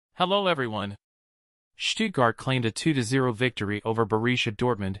Hello everyone. Stuttgart claimed a 2-0 victory over Borussia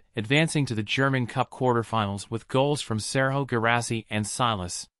Dortmund, advancing to the German Cup quarterfinals with goals from Sergio Guirassy and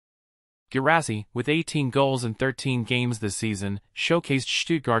Silas. Guirassy, with 18 goals in 13 games this season, showcased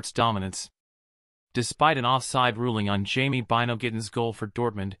Stuttgart's dominance. Despite an offside ruling on Jamie Bynoe-Gitten's goal for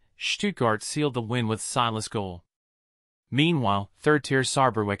Dortmund, Stuttgart sealed the win with Silas' goal. Meanwhile, third-tier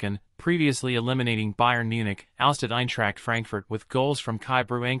Saarbruecken, previously eliminating Bayern Munich, ousted Eintracht Frankfurt with goals from Kai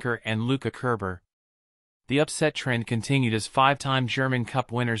Bruenker and Luka Kerber. The upset trend continued as five-time German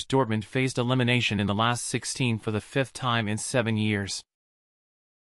Cup winners Dortmund faced elimination in the last 16 for the fifth time in 7 years.